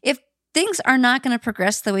time. If things are not going to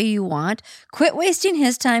progress the way you want, quit wasting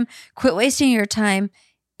his time, quit wasting your time,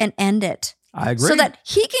 and end it. I agree. So that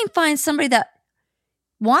he can find somebody that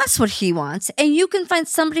wants what he wants, and you can find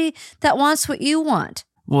somebody that wants what you want.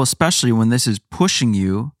 Well, especially when this is pushing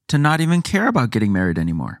you to not even care about getting married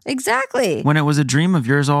anymore. Exactly. When it was a dream of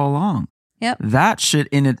yours all along. Yep. That should,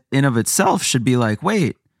 in of itself, should be like,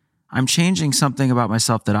 wait, I'm changing something about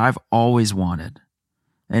myself that I've always wanted.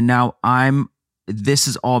 And now this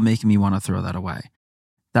is all making me want to throw that away.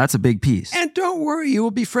 That's a big piece. And don't worry, you will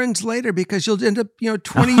be friends later because you'll end up,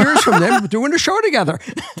 20 years from then doing a show together.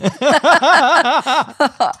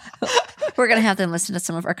 We're going to have them listen to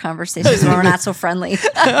some of our conversations when we're not so friendly.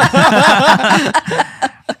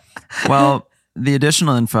 Well, the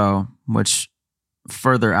additional info, which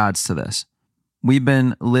further adds to this. We've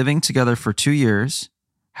been living together for 2 years,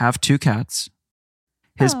 have 2 cats.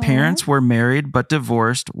 His parents were married but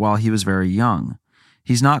divorced while he was very young.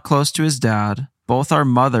 He's not close to his dad. Both our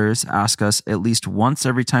mothers ask us at least once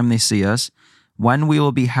every time they see us when we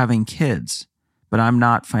will be having kids, but I'm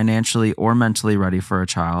not financially or mentally ready for a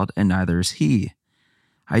child, and neither is he.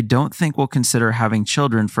 I don't think we'll consider having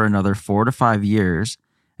children for another 4 to 5 years,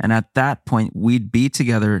 and at that point, we'd be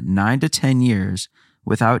together 9 to 10 years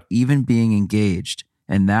without even being engaged,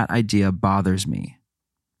 and that idea bothers me.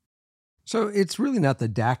 So it's really not the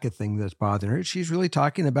DACA thing that's bothering her. She's really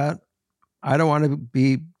talking about, I don't want to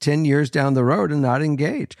be 10 years down the road and not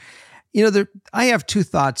engage. I have 2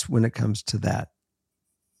 thoughts when it comes to that.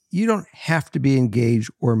 You don't have to be engaged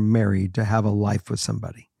or married to have a life with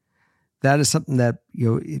somebody. That is something that,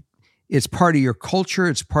 it's part of your culture.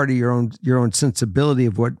 It's part of your own sensibility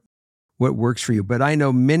of what works for you. But I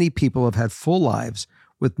know many people have had full lives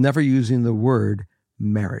with never using the word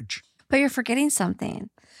marriage. But you're forgetting something.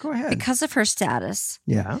 Go ahead. Because of her status.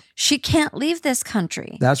 Yeah. She can't leave this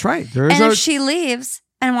country. That's right. If she leaves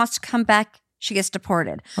and wants to come back, she gets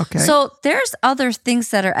deported. Okay. So there's other things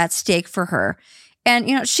that are at stake for her.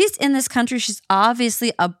 And, she's in this country. She's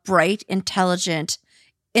obviously a bright, intelligent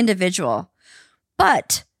individual.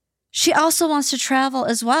 But she also wants to travel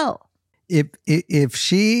as well. If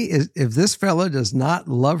this fella does not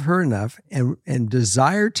love her enough and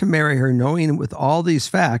desire to marry her, knowing with all these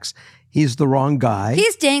facts, he's the wrong guy.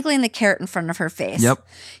 He's dangling the carrot in front of her face. Yep.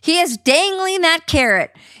 He is dangling that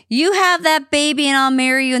carrot. You have that baby and I'll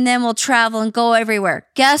marry you and then we'll travel and go everywhere.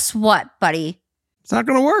 Guess what, buddy? It's not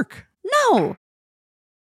going to work. No.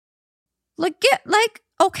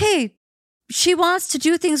 Okay, she wants to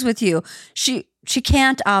do things with you. She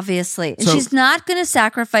can't, obviously. And she's not going to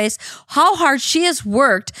sacrifice how hard she has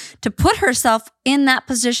worked to put herself in that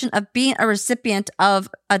position of being a recipient of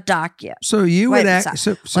a DACA. So you would act.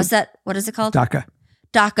 What's that? What is it called?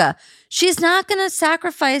 DACA. She's not going to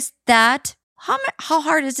sacrifice that. How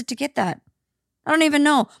hard is it to get that? I don't even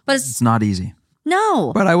know. But it's not easy.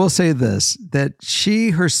 No. But I will say this, that she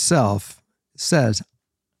herself says,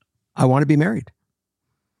 I want to be married.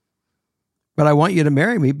 But I want you to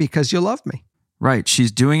marry me because you love me. Right.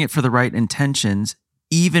 She's doing it for the right intentions,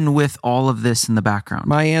 even with all of this in the background.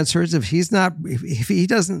 My answer is if he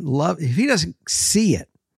doesn't see it,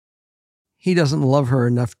 he doesn't love her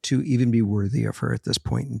enough to even be worthy of her at this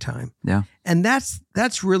point in time. Yeah. And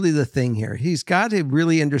that's really the thing here. He's got to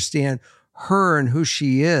really understand her and who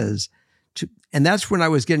she is. And that's when I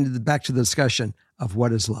was getting back to the discussion of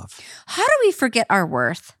what is love. How do we forget our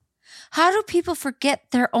worth? How do people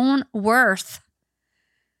forget their own worth?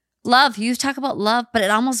 Love, you talk about love, but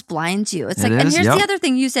it almost blinds you. And here's the other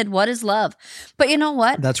thing you said, what is love? But you know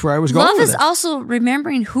what? That's where I was going with it. Love is also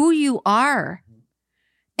remembering who you are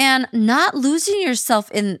and not losing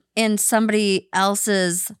yourself in somebody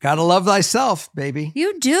else's. Gotta love thyself, baby.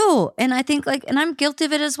 You do. And I think and I'm guilty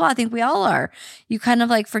of it as well. I think we all are. You kind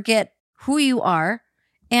of forget who you are.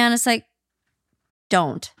 And it's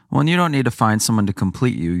don't. Well, and you don't need to find someone to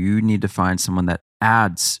complete you. You need to find someone that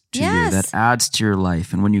adds to you, that adds to your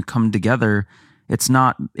life. And when you come together, it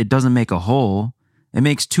doesn't make a whole. It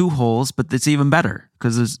makes 2 wholes, but it's even better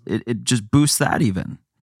because it just boosts that even.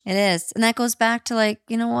 It is. And that goes back to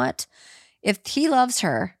you know what? If he loves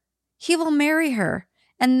her, he will marry her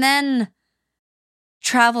and then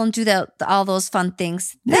travel and do all those fun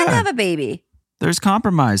things. Then have a baby. There's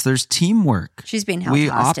compromise. There's teamwork. She's being held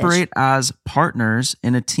hostage. We operate as partners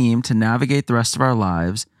in a team to navigate the rest of our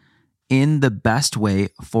lives in the best way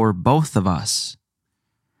for both of us.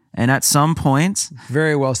 And at some point,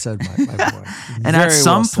 Very well said, my boy. and Very at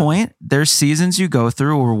some well said. point, there's seasons you go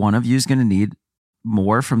through where one of you is going to need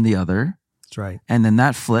more from the other. That's right. And then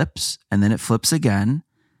that flips, and then it flips again.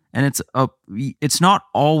 And it's not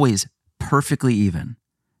always perfectly even.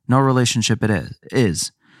 No relationship it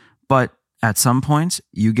is. But at some points,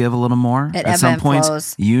 you give a little more. It At ebb some and points,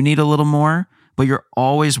 flows. you need a little more. But you're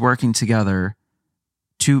always working together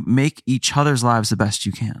to make each other's lives the best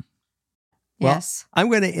you can. Well, Yes. I'm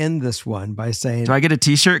going to end this one by saying, Do I get a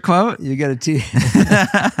t-shirt quote? you get a T.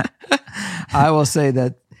 I will say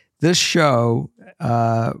that this show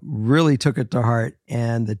really took it to heart,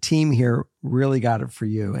 and the team here really got it for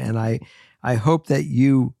you. And I hope that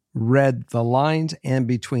you read the lines and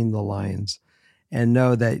between the lines and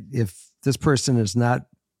know that if this person is not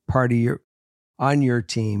part of on your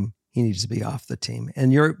team, he needs to be off the team.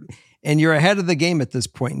 And you're ahead of the game at this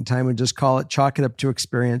point in time, and just chalk it up to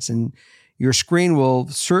experience. And your screen will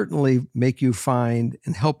certainly make you find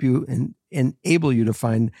and help you and enable you to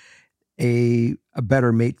find a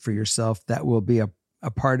better mate for yourself that will be a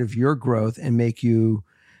part of your growth and make you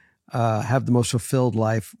have the most fulfilled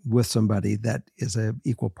life with somebody that is an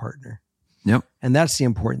equal partner. Yep. And that's the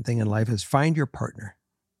important thing in life, is find your partner.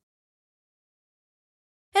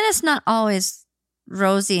 And it's not always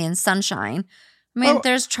rosy and sunshine. I mean, Oh,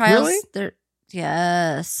 there's trials. really?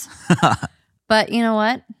 Yes. But you know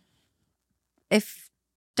what?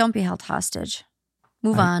 Don't be held hostage.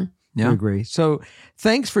 Move on. I Yeah. agree. So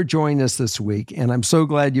thanks for joining us this week. And I'm so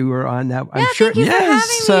glad you were on that. I'm Yeah, sure. thank you for having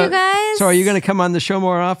me, you guys. So are you going to come on the show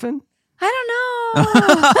more often? I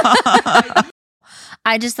don't know.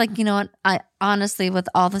 I just you know what? I honestly, with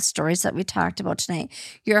all the stories that we talked about tonight,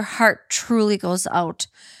 your heart truly goes out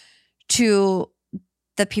to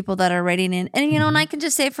the people that are writing in. And, you know, and I can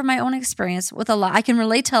just say from my own experience I can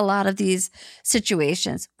relate to a lot of these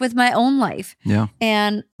situations with my own life. Yeah.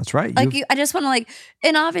 And That's right. I just want to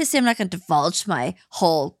and obviously I'm not going to divulge my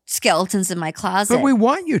whole skeletons in my closet. But we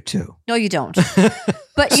want you to. No, you don't.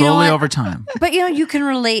 But you know Slowly what? over time. But you know, you can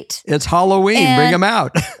relate. It's Halloween. Bring And- them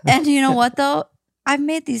out. And you know what though? I've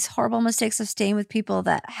made these horrible mistakes of staying with people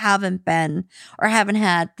that haven't been or haven't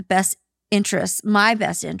had the best interests, my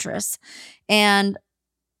best interests. And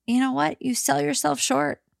you know what? You sell yourself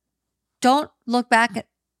short. Don't look back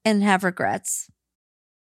and have regrets.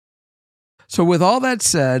 So with all that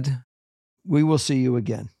said, we will see you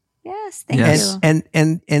again. Yes, thank Yes. you.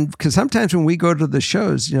 And because sometimes when we go to the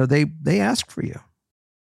shows, you know, they ask for you.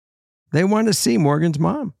 They want to see Morgan's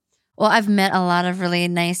mom. Well, I've met a lot of really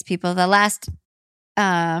nice people. The last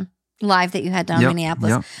live that you had down in Yep, Minneapolis,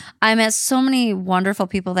 yep. I met so many wonderful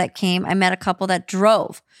people that came. I met a couple that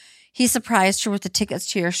drove. He surprised her with the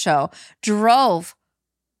tickets to your show. Drove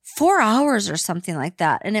 4 hours or something like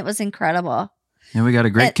that. And it was incredible. And we got a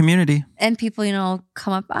great community. And people, you know,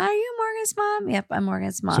 come up, are you Morgan's mom? Yep, I'm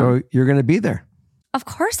Morgan's mom. So you're going to be there. Of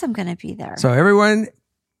course I'm going to be there. So everyone,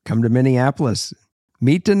 come to Minneapolis.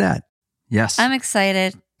 Meet Dennette. Yes. I'm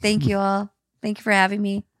excited. Thank you all. Thank you for having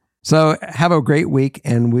me. So have a great week,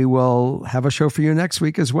 and we will have a show for you next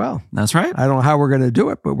week as well. That's right. I don't know how we're going to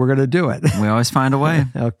do it, but we're going to do it. We always find a way.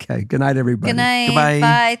 Okay. Good night, everybody. Good night. Goodbye.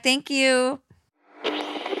 Bye. Thank you.